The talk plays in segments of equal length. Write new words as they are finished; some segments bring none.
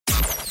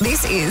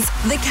This is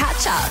The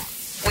Catch Up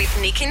with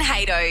Nick and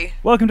Haydo.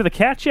 Welcome to the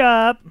catch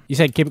up. You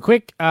said keep it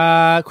quick.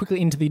 Quickly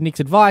into the Nick's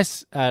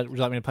advice. Would you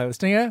like me to play the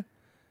stinger?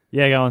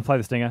 Yeah, go on, play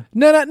the stinger.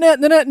 No.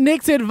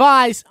 Nick's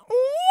advice.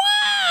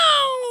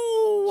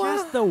 Wow.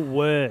 Just the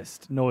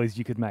worst noise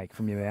you could make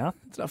from your mouth.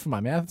 It's not from my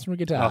mouth. It's from a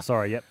guitar. Oh,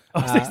 sorry, yep.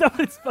 Oh, is that what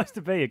it's supposed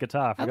to be, a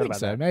guitar? I Forgot think about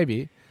so. that.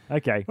 Maybe.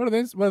 Okay. What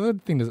other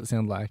thing does it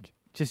sound like?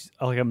 Just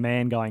like a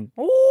man going,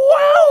 Wow.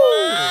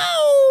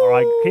 all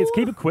right, let's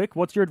keep it quick.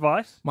 What's your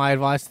advice? My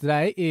advice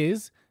today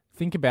is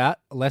think about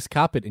less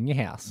carpet in your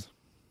house.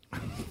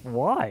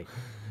 Why?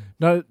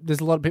 No, there's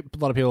a lot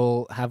of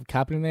people have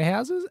carpet in their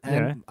houses,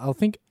 and Yeah. I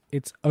think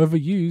it's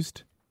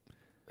overused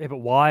Yeah, but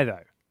why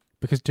though?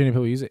 because too many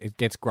people use it. It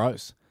gets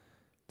gross.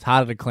 It's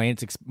harder to clean.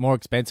 It's more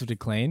expensive to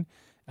clean,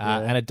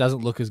 and it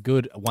doesn't look as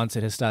good once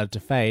it has started to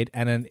fade.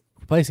 And then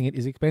replacing it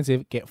is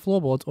expensive. Get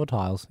floorboards or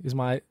tiles is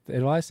my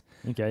advice.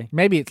 Okay.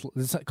 Maybe it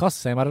costs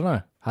the same. I don't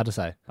know. Hard to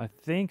say. I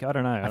don't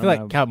know. I feel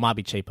like carpet might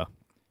be cheaper.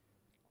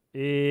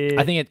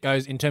 I think it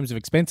goes in terms of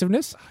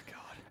expensiveness. Oh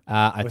God!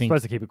 I we're think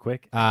supposed to keep it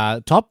quick.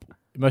 top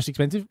most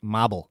expensive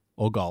marble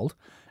or gold.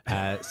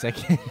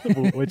 Second,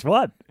 Which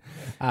one?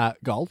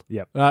 gold.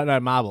 Yep. No,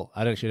 marble.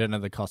 I don't know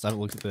the cost. I haven't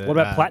looked at the. What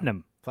about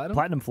platinum? Platinum?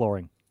 Platinum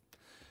flooring.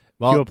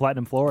 Well, Pure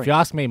platinum flooring. if you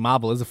ask me,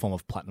 marble is a form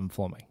of platinum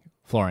flooring.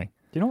 Do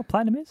you know what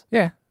platinum is?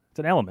 Yeah. It's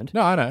an element.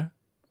 No, I know.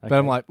 But Okay.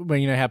 I'm like,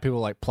 when you know how people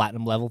like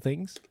platinum level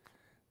things?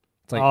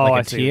 It's like, Oh, like I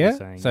a see what you're tier.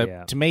 saying, So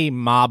yeah. to me,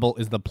 marble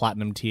is the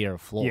platinum tier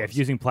of floors. Yeah, if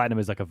using platinum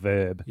as like a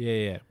verb.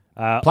 Yeah.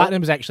 Uh,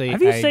 Platinum is actually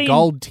have you a seen-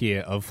 gold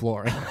tier of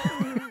flooring.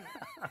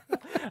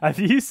 Have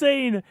you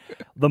seen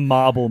the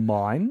marble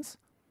mines?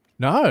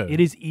 No. It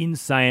is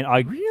insane.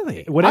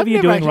 Really? Whatever I've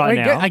you're never doing right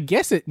actually- now, I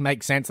guess it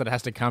makes sense that it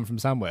has to come from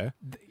somewhere.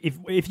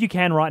 if you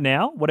can right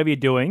now, whatever you're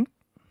doing,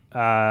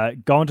 go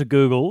onto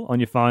Google on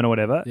your phone or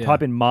whatever, Yeah.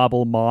 type in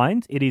marble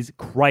mines. It is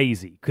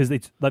crazy because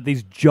it's like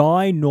these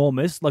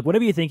ginormous, like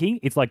whatever you're thinking,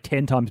 it's like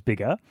 10 times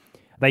bigger.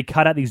 They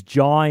cut out these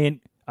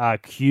giant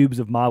cubes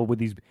of marble with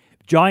these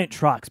giant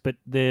trucks, but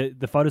the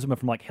photos of them are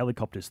from like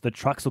helicopters. The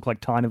trucks look like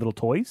tiny little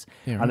toys,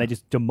 Yeah, and they right.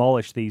 just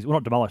demolish these. Well,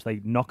 not demolish.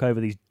 They knock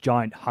over these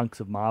giant hunks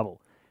of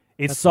marble.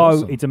 It's That's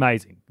awesome. it's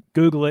amazing.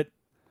 Google it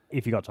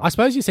if you got time. I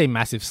suppose you see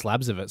massive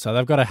slabs of it, so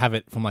they've got to have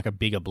it from like a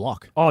bigger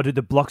block. Oh, dude,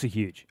 the blocks are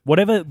huge.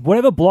 Whatever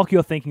block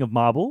you're thinking of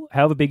marble,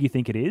 however big you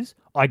think it is,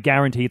 I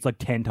guarantee it's like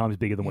 10 times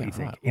bigger than what you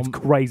think. right. It's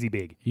crazy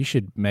big. You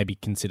should maybe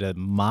consider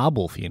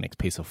marble for your next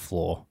piece of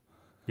floor.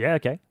 Yeah,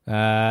 okay.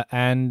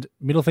 And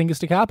middle fingers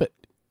to carpet.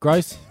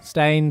 Gross,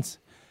 stains,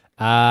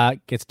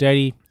 gets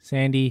dirty,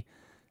 sandy,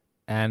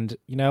 and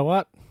you know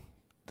what?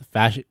 The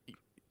fashion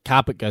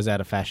carpet goes out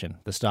of fashion.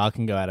 The style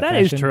can go out of That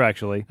fashion. is true,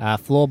 actually.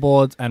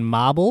 Floorboards and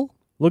marble.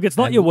 Look, it's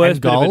not And- your worst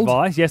and bit of gold.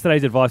 advice.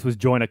 Yesterday's advice was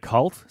join a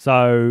cult.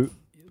 So,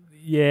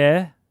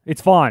 yeah,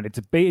 it's fine. It's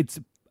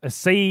a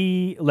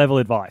C level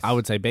advice. I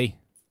would say B.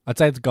 I'd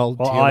say it's gold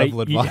Well, tier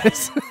level yeah.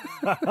 advice.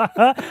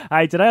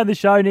 Hey, today on the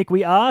show, Nick,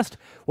 we asked,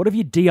 what have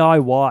you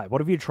DIY?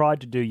 What have you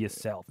tried to do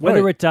yourself?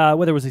 Whether it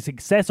was a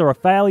success or a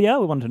failure,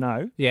 we want to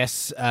know.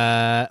 Yes.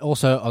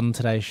 Also on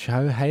today's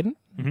show, Hayden,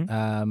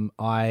 Mm-hmm.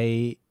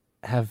 I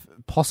have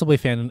possibly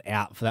found an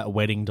out for that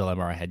wedding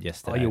dilemma I had Oh,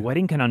 yesterday. your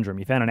wedding conundrum.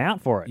 You found an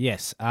out for it.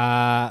 Yes.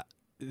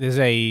 There's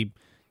a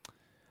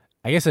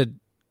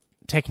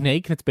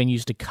technique that's been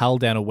used to cull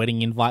down a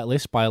wedding invite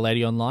list by a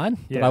lady online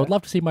that Yeah. I would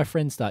love to see my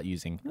friends start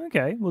using.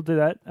 Okay, we'll do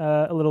that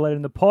a little later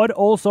in the pod.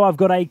 Also, I've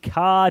got a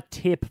car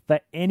tip for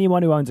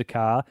anyone who owns a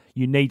car.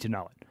 You need to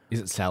know it. Is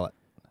it sell it?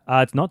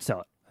 It's not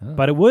sell it,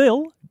 but it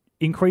will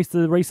increase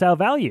the resale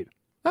value.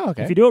 Oh,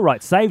 okay. If you do it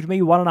right. Saved me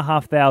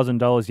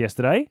 $1,500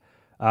 yesterday.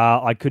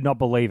 I could not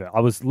believe it. I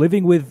was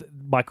living with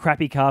my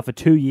crappy car for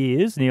 2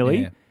 years,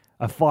 nearly. Yeah.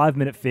 A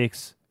 5-minute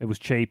fix. It was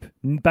cheap,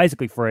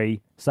 basically free.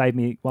 Saved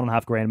me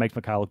 $1,500. Makes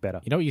my car look better.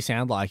 You know what you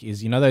sound like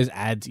is, you know those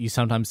ads, you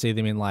sometimes see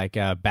them in like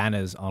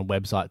banners on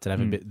websites that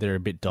have they're a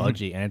bit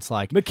dodgy, and it's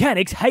like,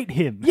 Mechanics hate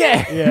him.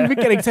 yeah,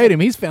 mechanics hate him.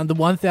 He's found the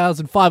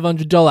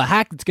 $1,500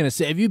 hack that's going to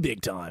save you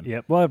big time.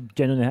 Yep. Well, I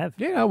genuinely have.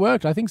 Yeah, it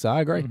worked. I think so. I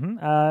agree.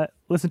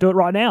 Listen to it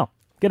right now.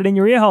 Get it in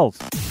your ear holes.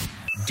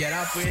 Get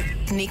up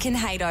with Nick and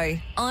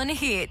Haydo on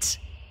Hit.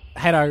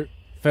 Haydo,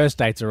 first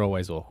dates are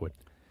always awkward.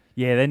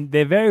 Yeah, then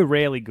they're very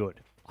rarely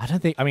good. I don't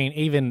think. I mean,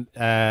 even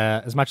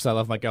as much as I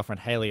love my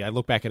girlfriend Haley, I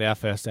look back at our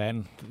first date,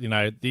 and you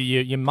know,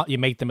 you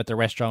meet them at the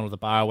restaurant or the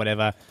bar or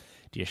whatever.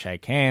 Do you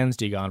shake hands?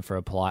 Do you go in for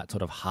a polite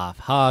sort of half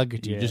hug?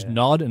 Do you just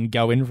nod and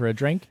go in for a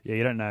drink? Yeah,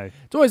 you don't know.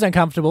 It's always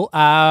uncomfortable.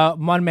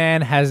 One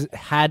man has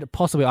had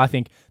possibly, I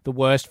think, the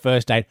worst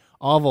first date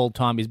of all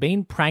time. He's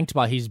been pranked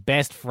by his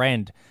best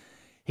friend.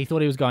 He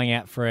thought he was going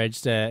out for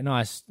just a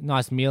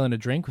nice meal and a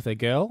drink with a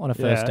girl on a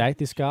first date,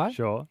 this guy.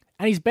 Sure.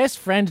 And his best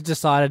friend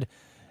decided,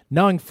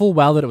 knowing full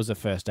well that it was a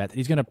first date, that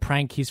he's going to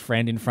prank his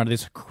friend in front of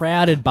this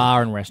crowded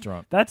bar and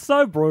restaurant. That's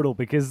so brutal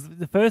because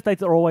the first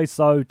dates are always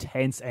so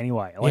tense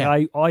anyway. Like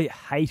Yeah. I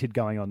hated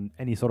going on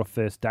any sort of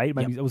first date.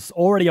 Maybe I was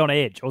already on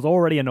edge. I was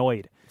already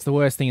annoyed. It's the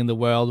worst thing in the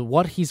world.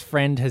 What his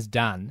friend has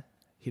done,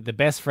 the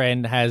best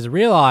friend has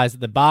realised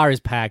that the bar is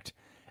packed,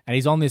 and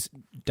he's on this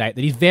date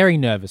that he's very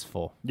nervous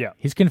for. Yeah.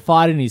 He's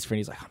confided in his friend.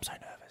 He's like, I'm so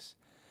nervous.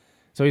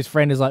 So his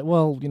friend is like,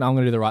 well, I'm going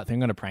to do the right thing. I'm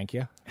going to prank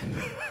you,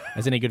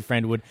 as any good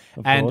friend would.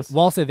 And course.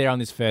 whilst they're there on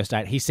this first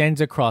date, he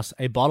sends across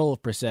a bottle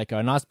of Prosecco,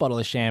 a nice bottle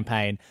of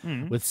champagne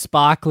with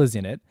sparklers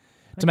in it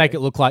to make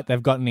it look like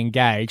they've gotten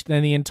engaged.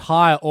 Then the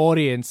entire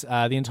audience,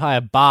 the entire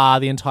bar,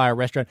 the entire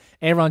restaurant,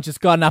 everyone's just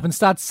gotten up and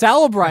starts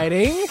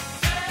celebrating.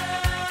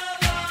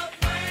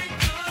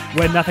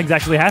 When nothing's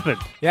actually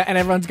happened. Yeah, and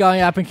everyone's going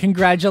up and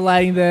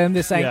congratulating them.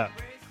 They're saying, Yeah.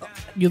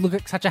 you look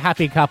like such a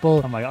happy couple.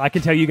 Oh my God. I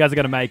can tell you guys are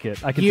going to make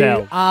it. I can You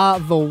tell. are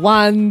the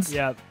ones.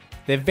 Yeah.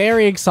 They're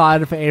very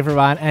excited for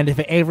everyone and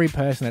for every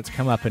person that's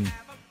come up and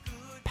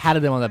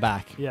patted them on the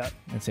back Yeah.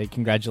 and said,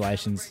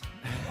 congratulations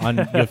on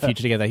your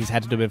future together. He's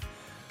had to do with,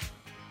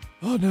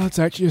 oh, no, it's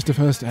actually just a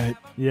first date.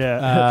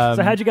 Yeah.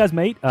 So how'd you guys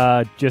meet?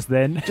 Just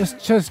then?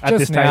 Just At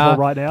this now.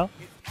 table right now?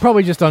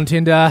 Probably just on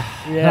Tinder.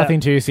 Yeah. Nothing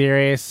too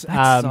serious.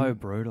 That's so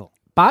brutal.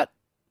 But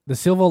the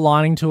silver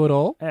lining to it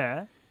all,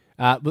 Yeah.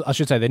 I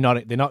should say they're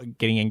not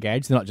getting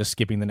engaged. They're not just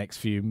skipping the next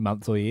few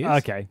months or years.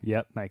 Okay.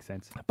 Yep. Makes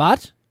sense.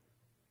 But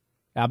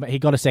he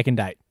got a second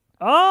date.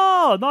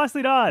 Oh,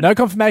 nicely done. No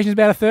confirmations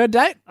about a third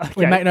date.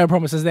 We Okay. make no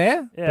promises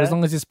there. But Yeah. as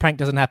long as this prank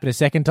doesn't happen a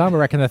second time, I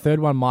reckon the third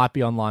one might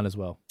be online as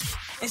well.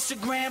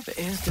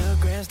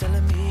 Instagram's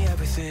telling me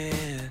everything.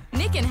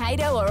 Nick and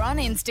Haydo are on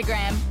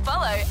Instagram.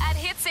 Follow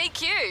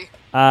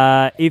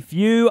 @HitCQ. If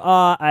you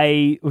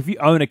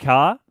own a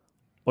car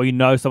or you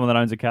know someone that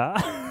owns a car,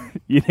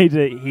 you need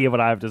to hear what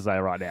I have to say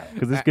right now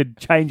because this could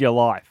change your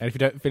life. And if you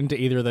don't fit into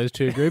either of those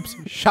two groups,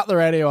 shut the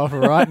radio off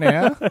right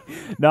now.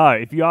 No,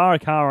 if you are a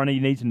car owner,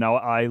 you need to know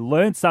it. I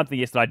learned something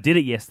yesterday. I did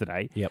it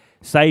yesterday. Yep.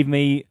 Saved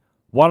me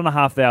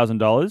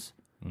 $1,500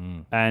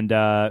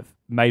 and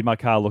made my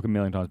car look a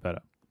million times better.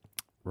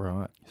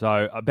 Right.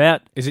 So about...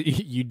 Is it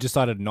you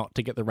decided not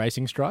to get the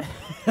racing stripe?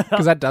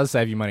 Because that does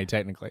save you money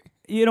technically.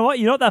 You know what?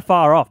 You're not that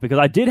far off because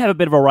I did have a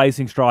bit of a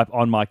racing stripe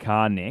on my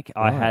car, Nick.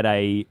 I had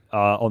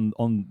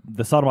on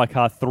the side of my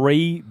car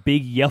 3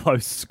 big yellow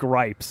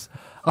scrapes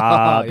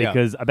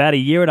because about a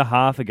year and a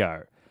half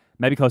ago,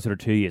 maybe closer to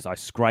 2 years, I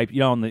scraped.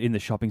 In the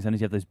shopping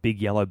centres, you have those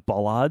big yellow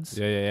bollards.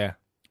 Yeah.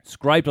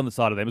 Scraped on the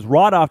side of them. It was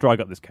right after I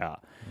got this car.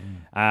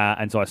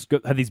 And so I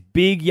had these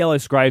big yellow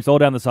scrapes all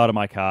down the side of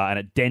my car, and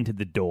it dented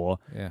the door.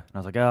 Yeah. And I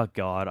was like, oh,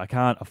 God, I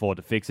can't afford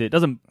to fix it.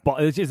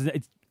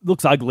 It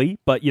looks ugly,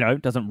 but,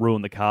 it doesn't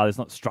ruin the car. It's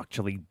not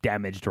structurally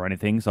damaged or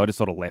anything, so I just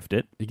sort of left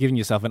it. You're giving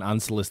yourself an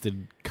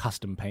unsolicited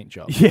custom paint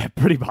job. Yeah,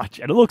 pretty much.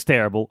 And it looks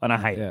terrible, and I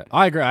hate it.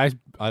 I agree. I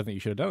think you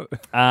should have done it.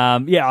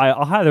 I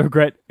highly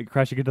regret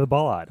crashing into the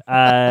bollard.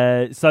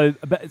 So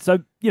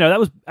that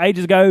was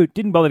ages ago.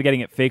 Didn't bother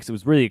getting it fixed. It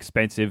was really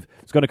expensive.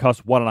 It's going to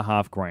cost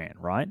 $1,500,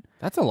 right?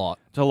 That's a lot.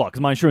 It's a lot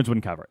because my insurance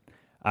wouldn't cover it.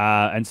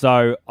 And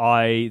so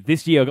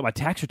this year I got my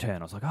tax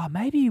return. I was like, oh,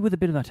 maybe with a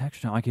bit of my tax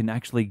return I can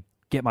actually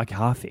get my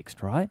car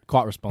fixed, right?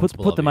 Quite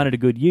responsible. Put the money to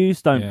good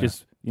use. Don't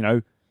just,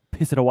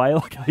 piss it away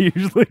like I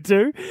usually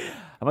do.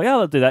 I'm like, oh,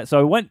 I'll do that. So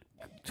I went,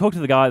 talked to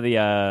the guy at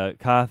the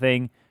car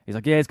thing. He's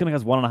like, yeah, it's going to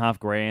cost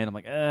 $1,500. I'm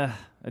like,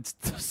 it's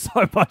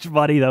so much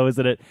money though,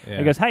 isn't it? Yeah.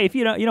 He goes, hey, if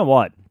you know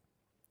what?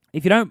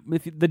 If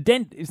the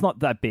dent is not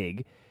that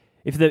big,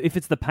 if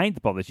it's the paint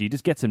that bothers you,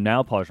 just get some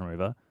nail polish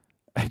remover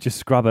and just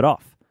scrub it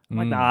off. I'm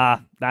like, nah,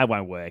 that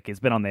won't work. It's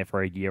been on there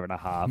for a year and a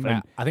half. Nah,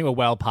 And I think we're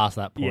well past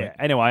that point. yeah.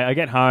 Anyway, I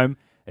get home.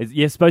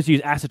 You're supposed to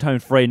use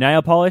acetone-free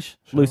nail polish.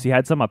 Sure. Lucy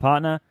had some, my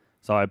partner.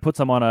 So I put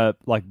some on a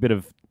bit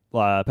of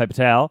paper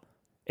towel.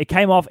 It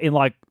came off in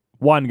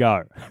one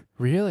go.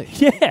 Really?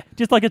 Yeah,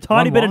 just a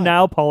tiny One bit of wipe?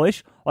 nail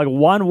polish,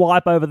 one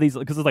wipe over these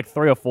because there's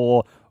 3 or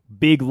 4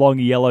 big long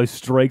yellow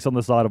streaks on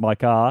the side of my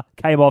car.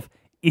 Came off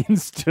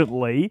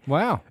instantly.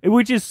 Wow.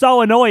 Which is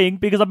so annoying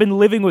because I've been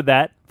living with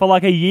that for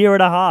a year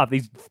and a half.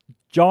 These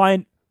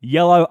giant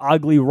yellow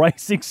ugly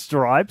racing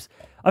stripes.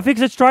 I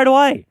fixed it straight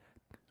away.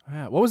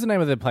 Wow. What was the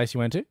name of the place you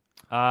went to?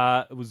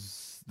 It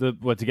was to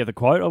get the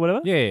quote or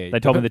whatever. Yeah. They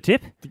told me the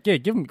tip. Yeah,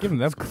 give them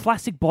that.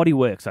 Classic Body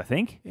Works, I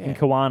think, in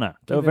Kawana.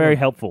 They were them very a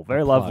helpful,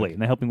 very plug. lovely,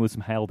 and they're helping with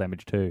some hail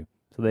damage too.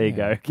 So there you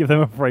go. Give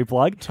them a free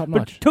plug. Top But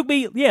notch. it took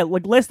me,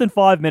 less than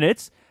 5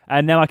 minutes,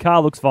 and now my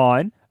car looks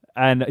fine,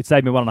 and it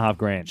saved me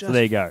 $1,500. So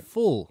there you go.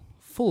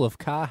 Full of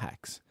car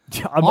hacks.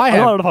 I don't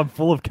know if I'm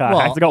full of car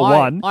hacks. I got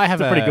one. I have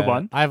it's a pretty good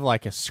one. I have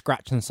a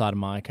scratch inside of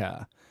my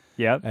car.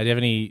 Yeah. Do you have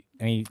any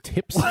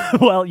tips?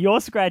 Well, your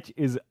scratch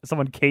is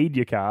someone keyed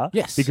your car.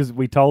 Yes. Because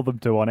we told them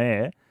to on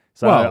air.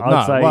 So Well,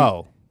 I'd say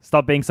well.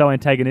 stop being so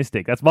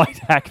antagonistic. That's my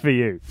hack for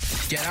you.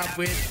 Get up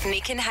with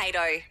Nick and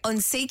Haydo on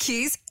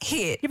CQ's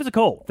Hit. Give us a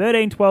call.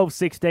 13 12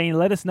 16.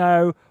 Let us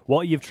know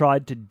what you've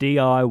tried to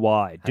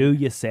DIY. Do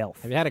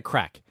yourself. Have you had a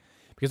crack?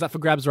 Because up for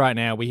grabs right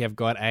now, we have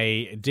got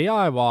a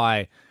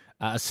DIY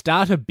A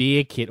starter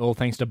beer kit, all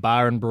thanks to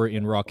Bar and Brew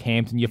in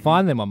Rockhampton. You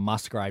find them on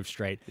Musgrave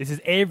Street. This is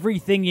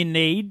everything you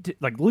need,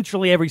 like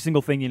literally every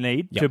single thing you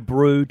need to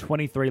brew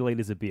 23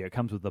 litres of beer. It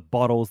comes with the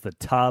bottles, the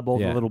tub, all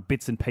the little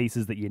bits and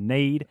pieces that you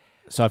need.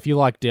 So if you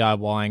like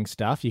DIYing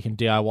stuff, you can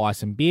DIY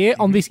some beer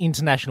on this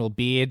International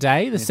Beer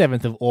Day, the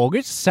 7th of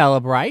August.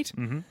 Celebrate.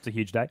 It's a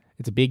huge day.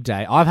 It's a big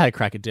day. I've had a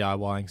crack at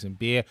DIYing some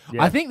beer.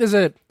 I think there's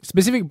a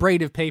specific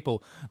breed of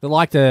people that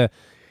like to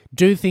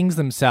do things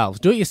themselves.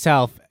 Do it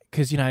yourself.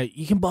 Because,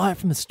 you can buy it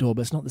from the store,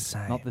 but it's not the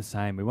same. Not the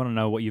same. We want to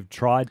know what you've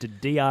tried to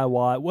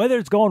DIY, whether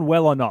it's gone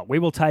well or not. We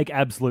will take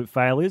absolute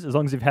failures. As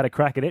long as you've had a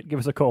crack at it, give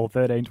us a call,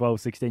 13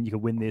 12 16. You can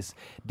win this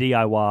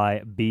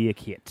DIY beer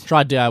kit.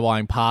 Tried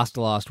DIYing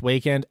pasta last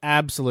weekend.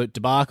 Absolute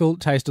debacle.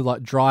 Tasted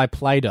like dry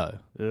Play-Doh.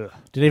 Ugh.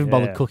 Didn't even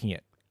bother cooking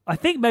it. I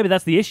think maybe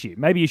that's the issue.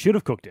 Maybe you should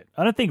have cooked it.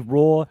 I don't think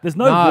raw. There's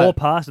no raw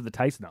pasta that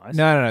tastes nice.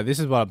 No. This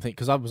is what I'm thinking.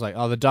 Because I was like,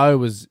 the dough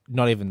was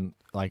not even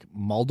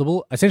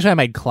moldable. Essentially, I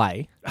made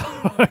clay.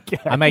 Okay.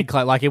 I made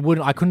clay. I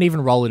couldn't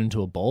even roll it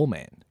into a ball,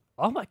 man.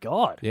 Oh my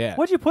God. Yeah.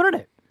 What'd you put in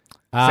it?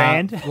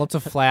 Sand? Lots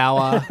of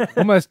flour.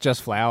 Almost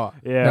just flour.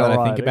 Yeah, now that I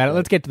right, think about it.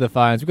 Let's get to the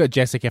phones. We've got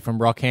Jessica from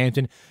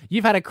Rockhampton.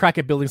 You've had a crack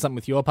at building something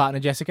with your partner,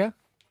 Jessica?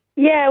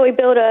 Yeah, we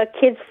built a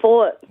kids'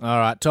 fort. All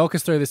right. Talk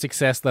us through the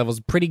success levels.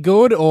 Pretty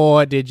good,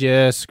 or did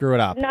you screw it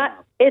up? No,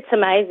 it's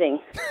amazing.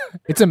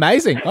 It's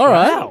amazing. All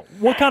right. Wow.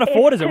 What kind of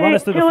fort is it? Run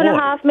us through the fort.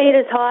 2.5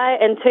 metres high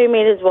and 2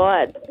 metres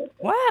wide.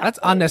 Wow. That's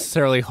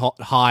unnecessarily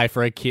high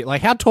for a kid.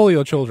 How tall are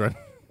your children?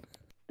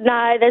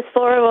 No, there's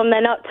 4 of them.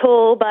 They're not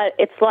tall, but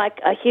it's like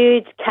a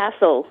huge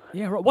castle.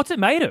 Yeah, right. What's it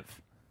made of?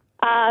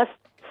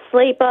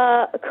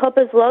 Sleeper,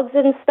 copper's logs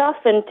and stuff,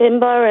 and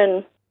timber,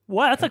 and...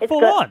 Wow, that's like It's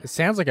full got- on. It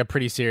sounds like a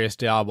pretty serious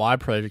DIY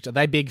project. Are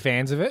they big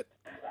fans of it?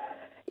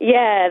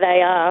 Yeah,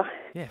 they are.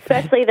 Yeah,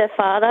 Especially their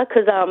father,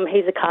 because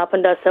he's a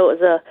carpenter, so it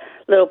was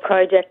a little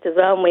project as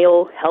well, and we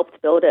all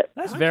helped build it.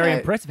 That's very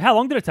impressive. How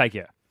long did it take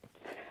you?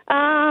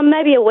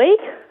 Maybe a week.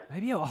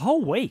 Maybe a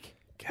whole week.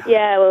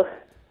 Yeah, well...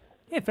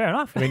 Yeah, fair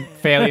enough. I mean,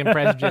 fairly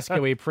impressive,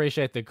 Jessica. We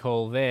appreciate the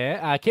call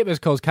there. Kipper's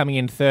call's coming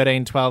in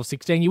 13, 12,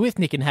 16. You're with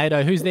Nick and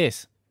Haydo. Who's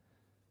this?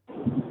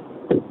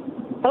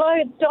 Hello,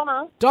 it's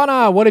Donna.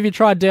 Donna, what have you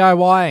tried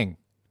DIYing?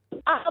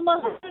 My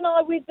husband and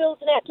I, we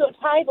built an outdoor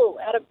table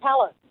out of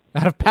pallets.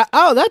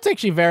 Oh, that's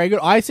actually very good.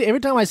 I see every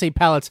time I see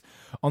pallets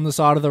on the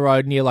side of the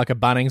road near like a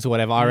Bunnings or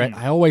whatever,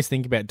 I always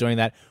think about doing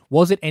that.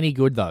 Was it any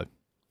good though?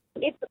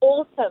 It's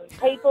awesome.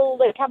 People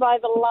that come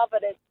over love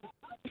it. It's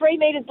 3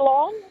 metres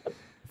long.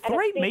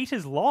 3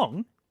 meters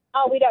long?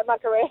 Oh, we don't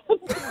muck around.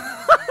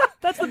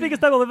 That's the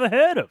biggest table I've ever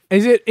heard of.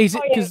 Is it? yeah,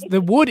 Because it's the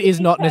wood a is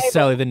big not table.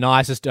 necessarily the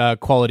nicest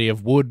quality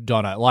of wood,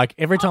 Donna. Like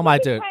every time I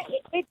do.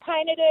 We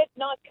painted it,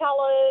 nice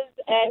colours,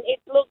 and it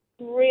looks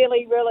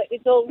really, really,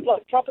 it's all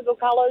like tropical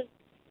colours.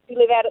 We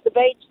live out at the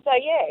beach, so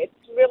yeah, it's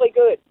really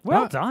good.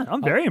 Well done.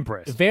 I'm very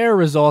impressed. Very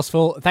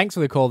resourceful. Thanks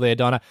for the call there,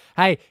 Donna.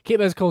 Hey,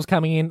 Kipper's call's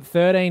coming in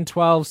 13,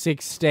 12,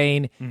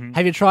 16.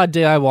 Have you tried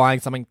DIYing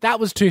something? That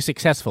was too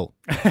successful.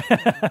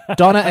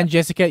 Donna and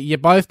Jessica, you're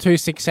both too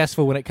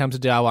successful when it comes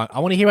to DIYing. I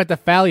want to hear about the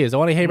failures. I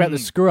want to hear about the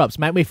screw-ups.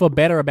 Make me feel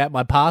better about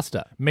my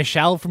pasta.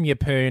 Michelle from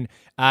Yeppoon,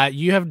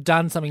 you have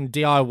done something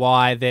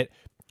DIY that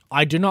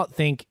I do not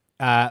think...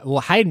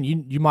 Hayden,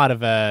 you might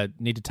have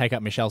need to take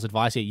up Michelle's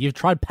advice here. You've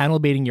tried panel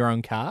beating your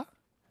own car?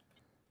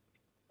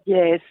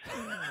 Yes.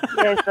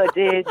 Yes, I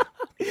did.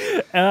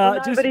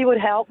 Nobody would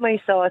help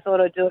me, so I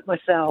thought I'd do it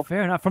myself.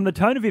 Fair enough. From the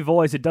tone of your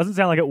voice, it doesn't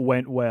sound like it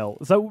went well.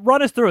 So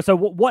run us through it. So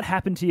what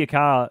happened to your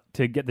car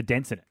to get the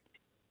dents in it?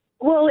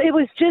 Well, it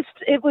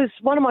was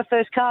one of my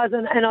first cars,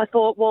 and I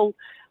thought, well,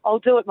 I'll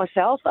do it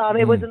myself.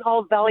 It was an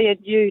old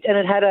Valiant Ute, and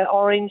it had an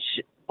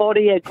orange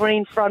body, a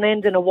green front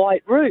end, and a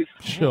white roof.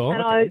 Sure.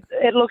 And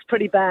it looked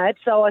pretty bad,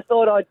 so I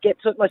thought I'd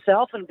get to it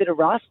myself and a bit of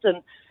rust,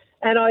 and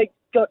I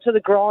got to the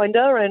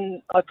grinder,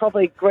 and I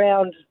probably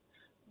ground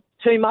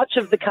too much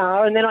of the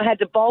car, and then I had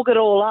to bulk it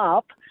all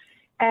up,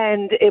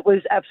 and it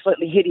was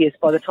absolutely hideous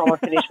by the time I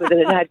finished with it.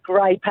 It had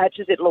grey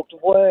patches, it looked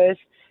worse,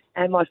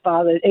 and my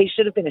father, he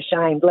should have been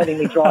ashamed letting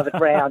me drive it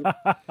round.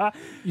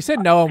 You said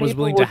no one was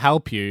People willing to would-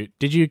 help you.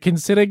 Did you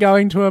consider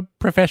going to a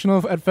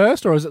professional at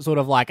first, or is it sort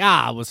of like,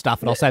 we'll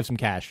stuff it, I'll save some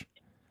cash?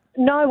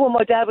 No, well,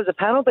 my dad was a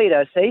panel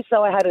beater, see,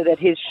 so I had it at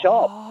his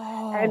shop.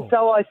 And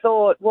so I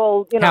thought,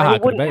 well, How he hard could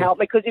it wouldn't be? help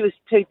me because he was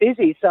too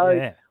busy, so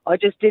Yeah. I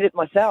just did it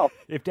myself.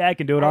 If Dad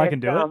can do it, I can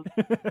do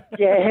it.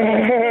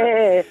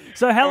 Yeah.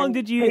 So how long And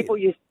did you people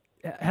used,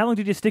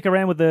 stick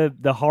around with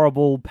the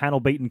horrible panel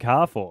beaten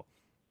car for?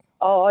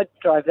 I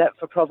drove that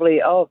for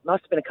probably,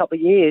 must have been a couple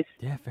of years.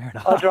 Yeah, fair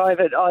enough. I drove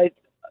it. I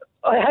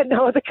had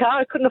no other car.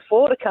 I couldn't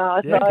afford a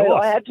car, Yeah, of so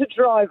course. I had to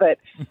drive it.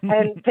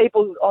 And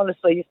people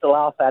honestly used to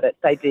laugh at it.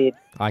 They did.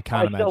 I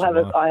can't I still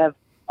imagine. have why.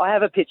 I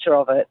have a picture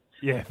of it.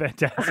 Yeah,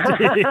 fantastic.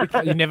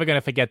 You're never going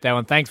to forget that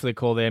one. Thanks for the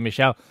call there,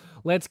 Michelle.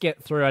 Let's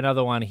get through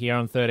another one here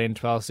on 13,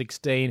 12,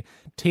 16.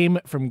 Tim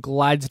from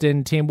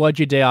Gladstone. Tim, what'd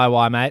you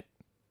DIY, mate?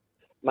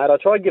 Mate, I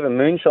tried giving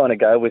moonshine a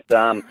go with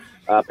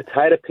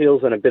potato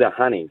peels and a bit of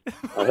honey.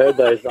 I heard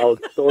those old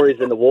stories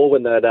in the war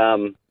when they'd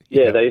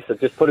Yeah, they used to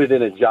just put it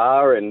in a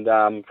jar and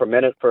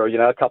ferment it for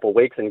a couple of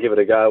weeks and give it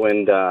a go.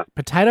 And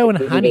Potato and it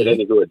didn't honey. get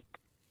any good.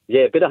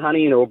 Yeah, a bit of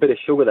honey or a bit of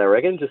sugar, they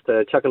reckon. Just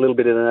chuck a little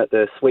bit in it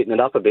to sweeten it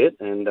up a bit.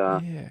 And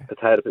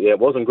potato, it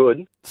wasn't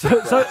good. So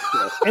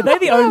are they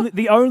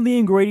the only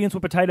ingredients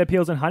were potato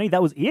peels and honey?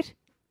 That was it?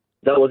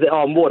 That was it.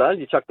 Oh, and water.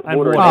 You chuck the And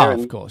water in water.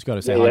 there. Of course, got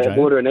to say Yeah, hydrated.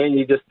 water in there, and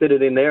you just sit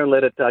it in there and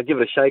let it give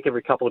it a shake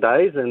every couple of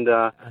days, and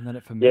then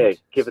it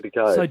ferments. give it a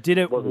go. So did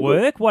it Wasn't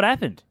work? good. What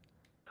happened?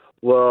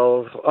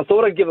 Well, I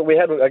thought I'd give it. We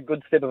had a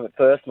good sip of it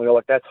first, and we were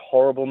like, "That's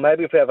horrible."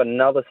 Maybe if we have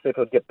another sip,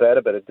 it'd get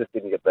better, but it just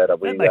didn't get better.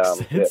 That makes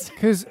sense.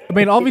 Because, I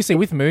mean, obviously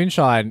with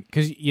moonshine,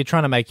 because you're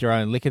trying to make your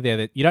own liquor there,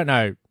 that you don't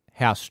know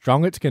how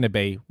strong it's going to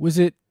be. Was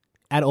it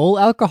at all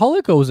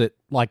alcoholic, or was it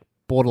like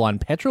borderline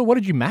petrol? What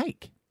did you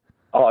make?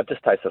 Oh, it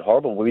just tasted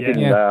horrible. We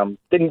Yeah.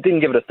 didn't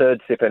give it a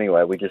third sip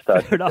anyway. We just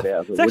Fair took enough. it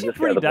out. It's actually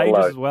pretty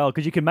dangerous as well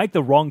because you can make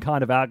the wrong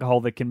kind of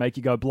alcohol that can make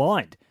you go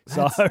blind.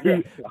 So,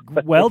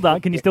 well done.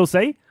 Can you still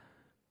see?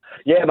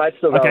 Yeah, mate,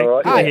 still going Okay. all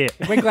right. Ah, Yeah. here.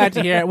 We're glad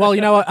to hear it. Well, you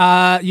know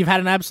what? You've had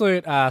an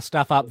absolute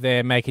stuff up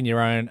there making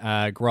your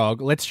own grog.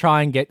 Let's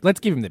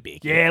give him the beer.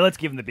 Yeah, let's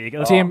give him the beer.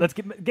 Tim- Let's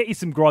get you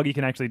some grog you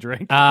can actually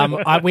drink.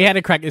 We had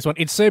to crack this one.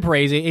 It's super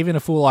easy. Even a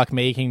fool like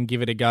me can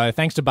give it a go.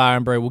 Thanks to Bar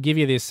and Brew, we'll give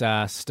you this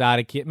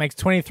starter kit. It makes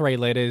 23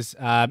 litres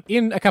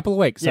in a couple of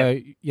weeks. So,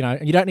 you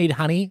don't need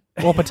honey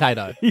or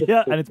potato.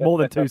 Yeah, and it's more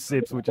than 2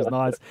 sips, which is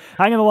nice.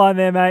 Hang on the line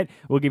there, mate.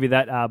 We'll give you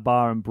that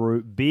Bar and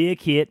Brew beer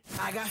kit.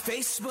 I got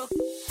Facebook.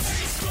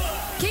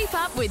 Keep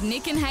up with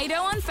Nick and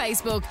Haydo on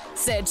Facebook.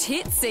 Search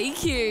Hit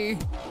CQ.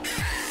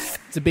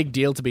 It's a big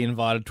deal to be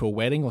invited to a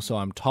wedding, or so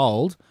I'm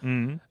told.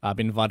 I've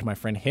been invited to my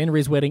friend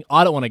Henry's wedding.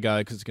 I don't want to go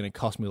because it's going to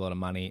cost me a lot of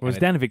money. Well, it's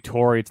and down in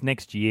Victoria. It's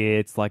next year.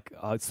 It's like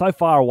it's so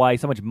far away,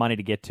 so much money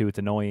to get to. It's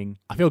annoying.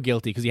 I feel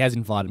guilty because he has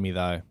invited me,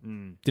 though.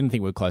 Didn't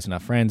think we were close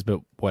enough friends,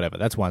 but whatever.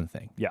 That's one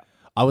thing. Yeah.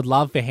 I would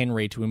love for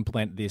Henry to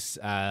implement this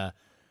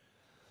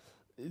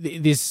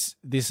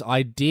this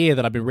idea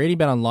that I've been reading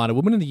about online. A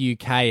woman in the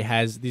UK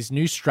has this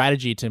new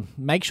strategy to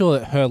make sure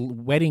that her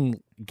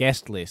wedding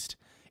guest list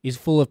is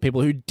full of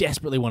people who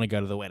desperately want to go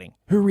to the wedding,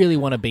 who really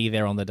want to be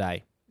there on the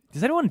day.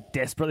 Does anyone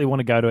desperately want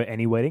to go to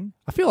any wedding?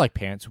 I feel like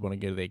parents would want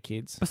to go to their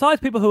kids.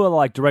 Besides people who are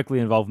like directly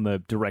involved in the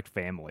direct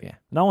family. Yeah.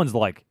 No one's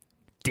like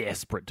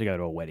desperate to go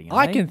to a wedding.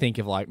 I can think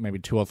of like maybe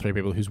 2 or 3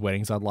 people whose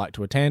weddings I'd like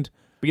to attend.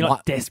 But you're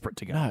not desperate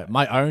to go. No,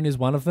 my own is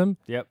one of them.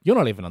 Yep. You're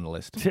not even on the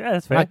list. Yeah,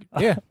 that's fair.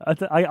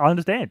 I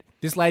understand.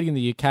 This lady in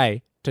the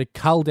UK, to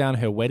cull down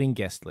her wedding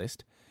guest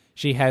list,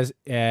 she has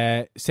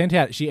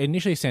she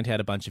initially sent out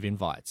a bunch of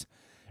invites.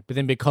 But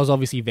then because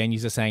obviously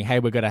venues are saying, hey,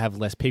 we're going to have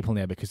less people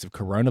now because of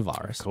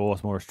coronavirus. Of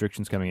course, more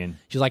restrictions coming in.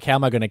 She's like, how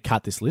am I going to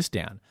cut this list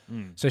down?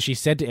 So she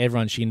said to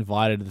everyone she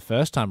invited the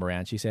first time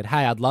around, she said,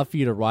 hey, I'd love for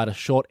you to write a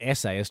short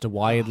essay as to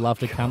why you'd love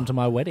to come to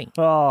my wedding.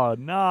 Oh,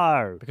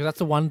 no. Because that's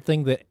the one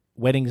thing that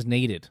weddings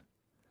needed.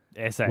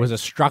 Essay. Was a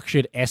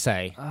structured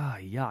essay. Ah,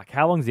 yuck.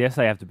 How long does the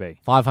essay have to be?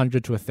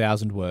 500 to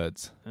 1,000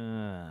 words.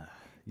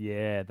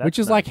 Yeah. Which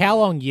is like how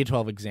long Year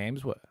 12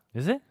 exams were.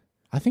 Is it?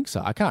 I think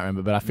so. I can't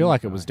remember, but I feel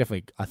like it was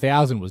definitely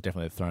 1,000 was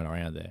definitely thrown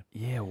around there.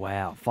 Yeah,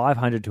 wow.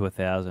 500 to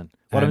 1,000.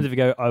 What happens if you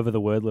go over the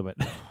word limit?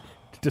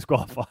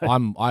 Disqualified.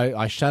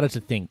 I shudder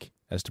to think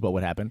as to what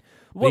would happen.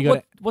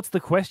 But What's the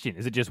question?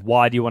 Is it just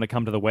why do you want to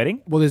come to the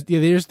wedding? Well,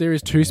 there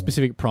is 2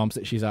 specific prompts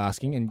that she's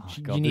asking, and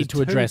God, you need to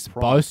there's 2 address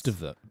prompts.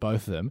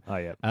 both of them. Oh,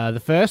 yeah. The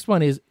first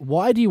one is,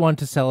 why do you want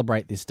to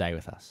celebrate this day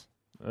with us?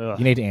 Ugh.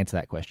 You need to answer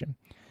that question.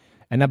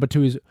 And number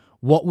 2 is,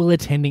 what will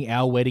attending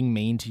our wedding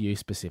mean to you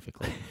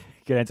specifically?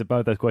 You can answer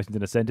both those questions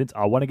in a sentence.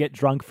 I want to get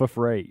drunk for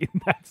free.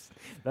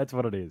 That's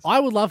what it is. I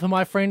would love for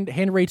my friend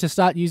Henry to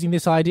start using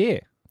this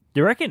idea.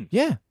 You reckon?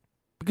 Yeah.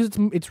 Because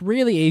it's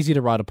really easy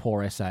to write a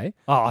poor essay.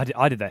 Oh,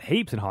 I did that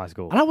heaps in high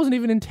school. And I wasn't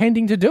even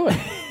intending to do it.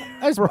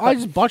 I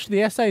just botched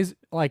the essays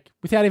like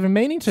without even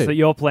meaning to. So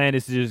your plan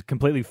is to just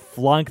completely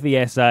flunk the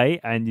essay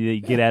and you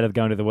get out of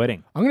going to the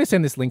wedding. I'm going to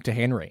send this link to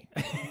Henry.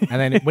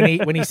 And then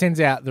when he sends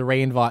out the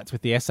re-invites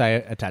with the essay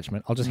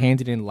attachment, I'll just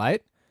hand it in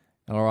late.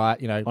 All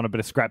right, on a bit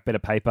of scrap bit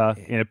of paper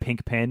in a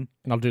pink pen.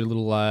 And I'll do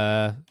little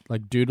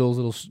like doodles,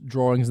 little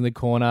drawings in the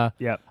corner.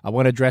 Yep. I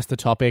won't address the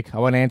topic. I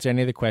won't answer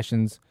any of the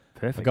questions.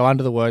 Perfect. I'll go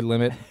under the word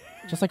limit.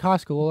 Just like high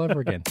school all over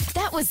again.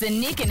 That was the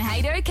Nick and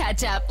Haydo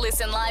catch up.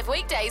 Listen live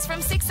weekdays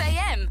from 6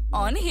 a.m.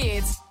 on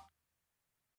Hit.